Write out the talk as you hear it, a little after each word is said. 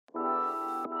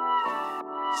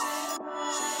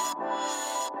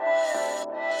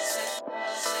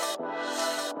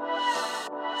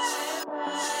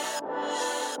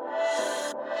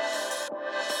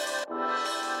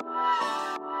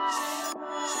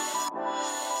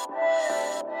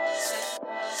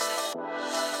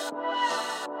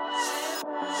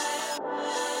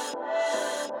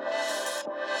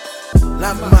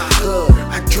not my hood.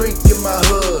 I drink in my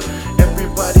hood.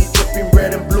 Everybody dripping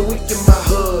red and blue ink in my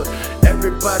hood.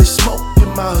 Everybody smoke in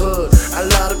my hood. A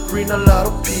lot of green, a lot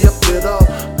of pee up it all.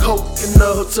 Coke in the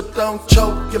hood, so don't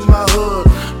choke in my hood.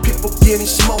 People getting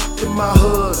smoked in my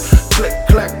hood. Click,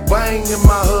 clack, bang in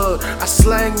my hood. I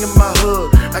slang in my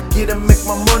hood. I get and make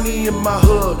my money in my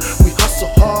hood. We hustle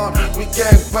hard, we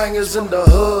gang bangers in the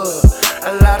hood.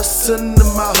 A lot of sin in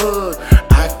my hood.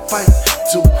 I fight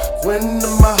to win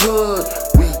in my hood.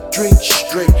 We drink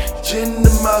straight gin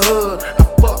in my hood. I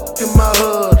fuck in my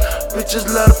hood. Bitches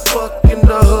love to fuck in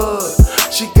the hood.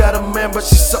 She got a man, but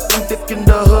she sucking dick in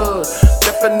the hood.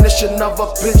 Definition of a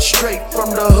bitch straight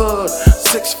from the hood.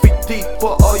 6 feet deep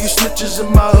for all you snitches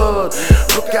in my hood.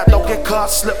 Look out, don't get caught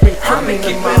slipping. I'ma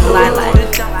keep it hood. Put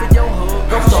it down for your hood.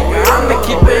 Go somewhere. I'ma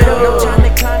keep it hood. No time to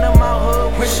climb in my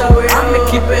hood. Wish I would. I'ma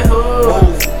keep it hood.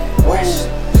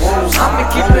 I'ma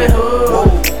keep it hood.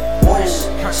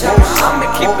 I'ma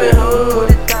keep it hood.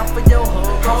 Put it down for your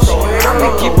hood. Go somewhere. I'ma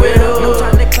keep it hood. No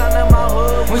time to climb in my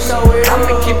hood. Wish I would.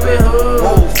 I'ma keep it hood.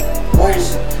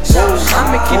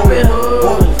 I'ma keep it hood.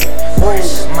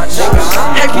 My nigga,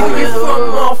 heck you from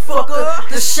motherfucker.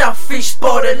 The Southeast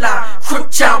borderline,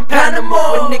 Crooktown,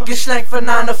 Panama. When niggas slang for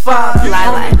 9 to 5.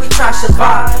 We try to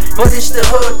survive, but it's the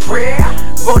hood bread.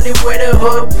 Rolling with a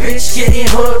hood bitch, getting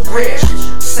hood rich.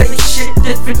 Same shit,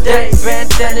 different day,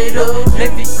 bandana up.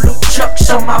 Navy blue chucks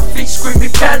on my feet,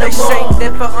 screaming Panama. They say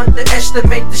never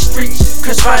underestimate the streets,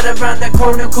 cause right around the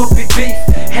corner could be beef,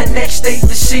 and next day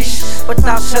deceased. But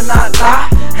thou shalt not lie,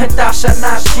 and thou shalt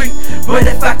not creep. But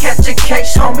if I catch a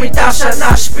case, homie, thou shalt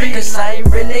not speak. Cause I ain't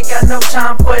really got no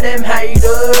time for them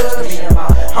haters.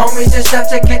 Homies just have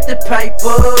to get the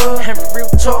paper. And real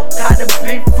talk, I done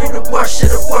been through the worst of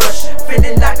the worst.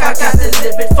 Feeling like I got to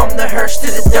live it from the hearse to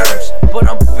the dirt. But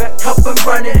I'm back up and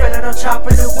running, feeling on top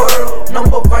of the world. No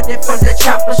more running from the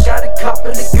choppers, got a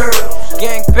couple of girls.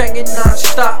 Gang banging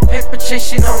non-stop, paper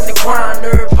chasing on the grind.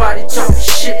 Everybody talking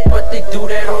shit, but they do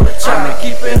that all the time. I'ma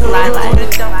keep it hood, put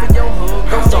it down for your hood.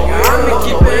 Go somewhere, I'ma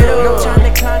keep it hood. No time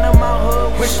to climb on my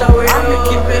hood. Wish I would, I'ma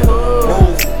keep it hood.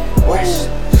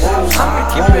 I'ma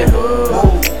keep it hood.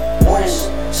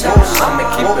 I'ma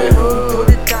keep it hood. Put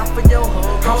it down for your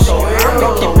hood. Go somewhere, I'ma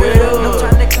keep it hood. No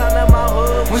time to climb on my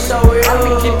hood. Wish I would, I'ma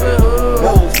keep it hood.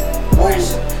 I'ma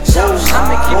keep it hood.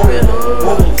 I'ma keep it hood.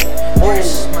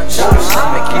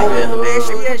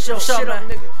 Shut up,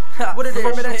 nigga. What it is,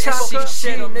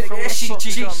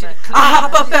 I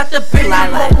hop up at the Bentley,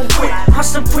 walking with on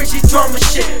some crazy drama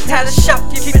shit. Had a shop,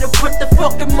 keeping to put the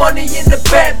fucking money in the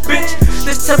bad bitch.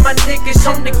 This time my niggas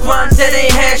on the grind that ain't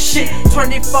had shit.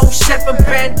 24/7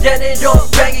 bandana on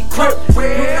baggy crib. We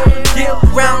know the deal,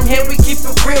 round here we keep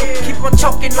it real. Keep on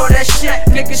talking all that shit,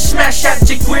 niggas smash out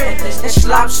your grill. And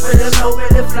slops spilling over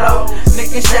the floor.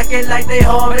 Niggas acting like they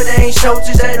hard, but they ain't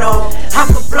soldiers at all.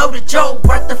 I'ma blow the joke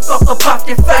right the fuck up off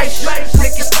your face.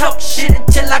 Niggas talk shit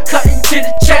until I cut into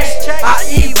the chase. I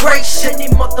erase any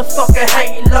motherfucker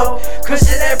hating low, cause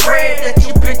of that bread that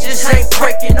you bitches ain't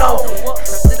breaking on.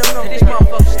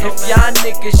 If y'all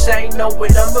niggas ain't know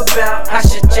what I'm about, I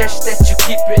suggest that you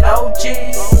keep it OG.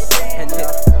 And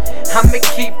I'ma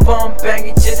keep on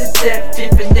banging to the death,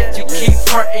 even if you keep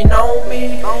frontin' on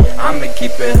me. I'ma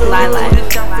keep it hood, put it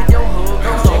down for your hood.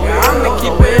 I'ma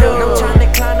keep it hood, no time to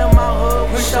climb on my hood.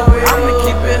 I'ma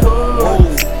keep it hood.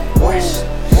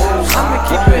 I'ma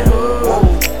keep it hood.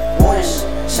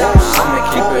 I'ma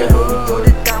keep it hood. Put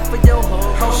it down for your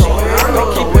hood. I'ma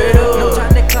keep it hood. No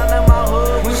time to climb on my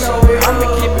hood. I'ma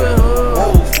keep it hood.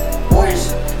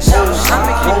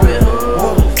 I'ma keep it hood.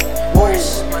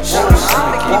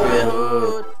 I'ma keep it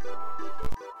hood.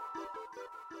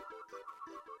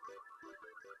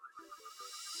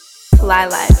 Fly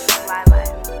Life.